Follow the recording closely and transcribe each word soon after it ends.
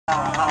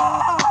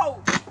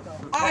Oh!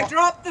 I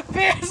dropped the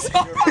bass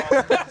on him!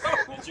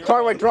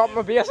 Talking about dropping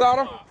my bass on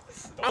him?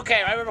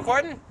 Okay, are we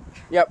recording?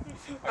 Yep.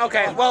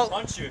 Okay, well,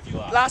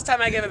 last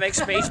time I gave a big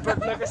speech, but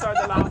Lucas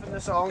started laughing in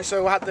the song,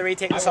 so I had to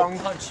retake the song.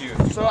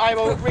 So I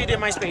will redo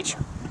my speech.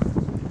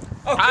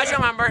 Okay. As you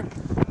remember,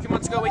 a few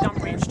months ago we done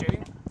Brain Stew,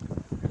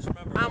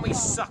 and we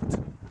sucked.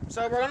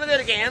 So we're going to do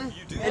it again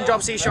in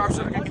drop C sharp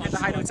so we can get the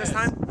high notes this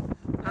time.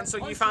 And so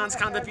you fans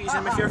can't abuse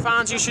him. If you're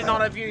fans, you should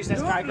not abuse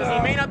this guy, because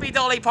he may not be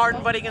Dolly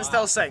Parton, but he can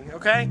still sing,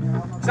 okay?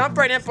 He's not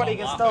brilliant, but he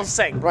can still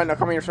sing. Right, now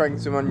come here so I can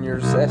zoom on your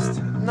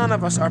assist. None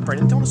of us are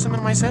brilliant. Don't assume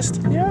in my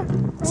assist. Yeah.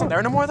 It's not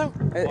there no more, though.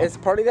 It's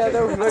partly there,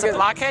 though. It's a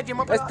blackhead, you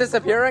remember It's that?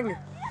 disappearing.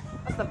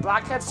 That's the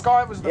blackhead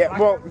scar. It was the Yeah,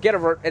 blackhead. well, get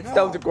over it. It's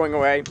still going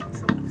away.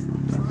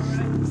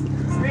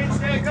 Brain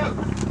Stew, go!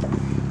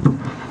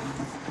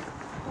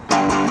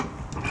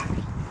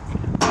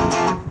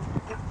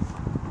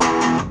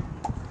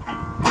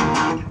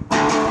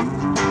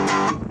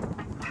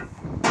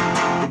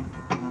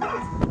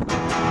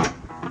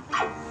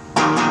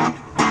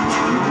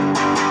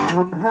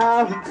 I'm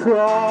having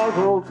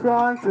trouble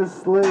trying to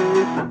sleep.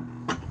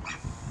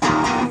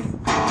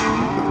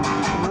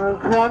 I'm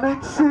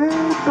running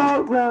cheap,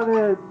 but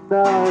running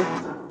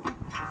out.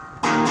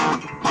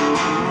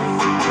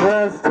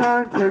 As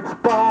time ticks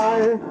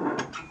by,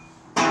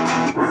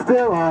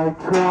 still I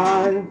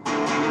try.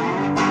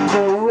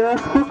 The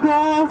rest of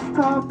the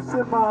stops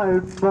in my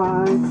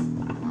mind.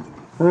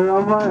 And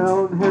on my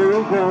own, here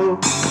we go.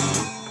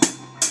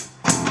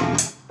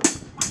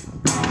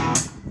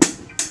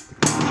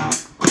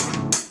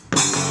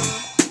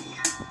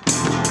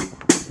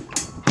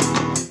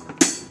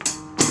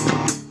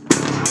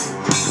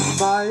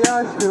 My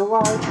eyes feel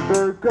like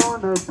they're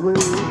gonna bleed.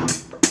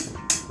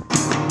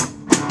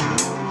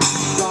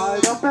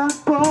 Dried up and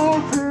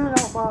bulging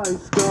out my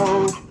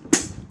skull.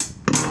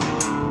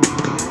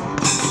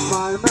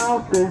 My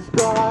mouth is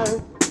dry.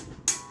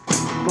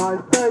 My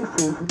face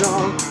is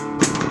numb.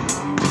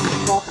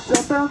 Locked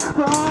up and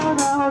spun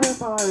out in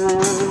my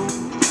room.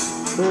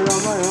 But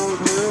on my own,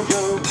 here we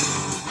go.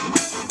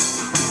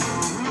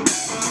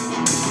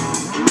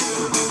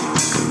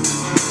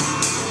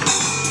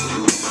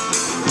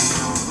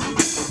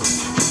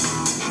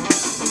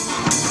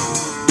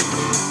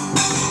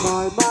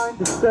 My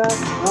mind is set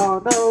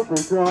on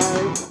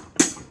overdrive.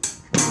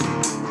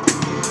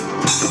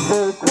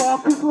 The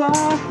clock is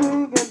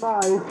laughing in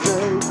my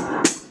face.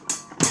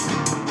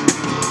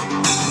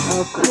 A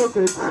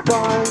crooked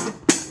spine,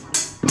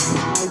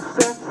 my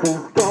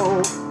senses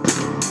dull.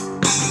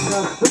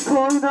 Just the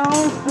point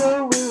of the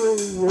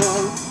weary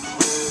road.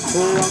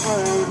 We're on my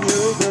own,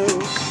 here we go.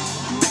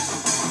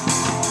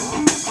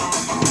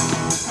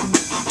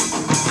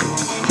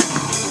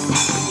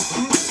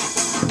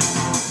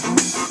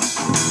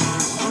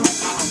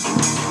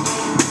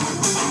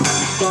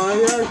 My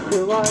eyes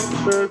feel like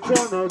they're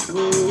gonna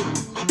glue.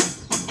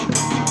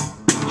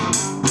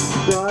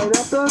 Dried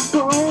up and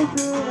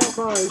bulging on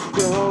my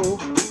skull.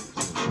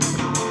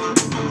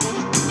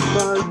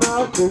 My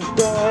mouth is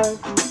dry.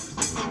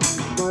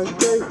 My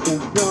face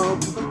is numb.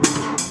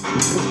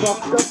 It's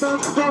locked up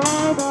and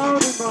spun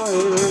out in my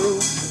room.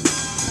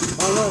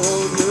 On my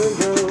own, here we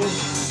go.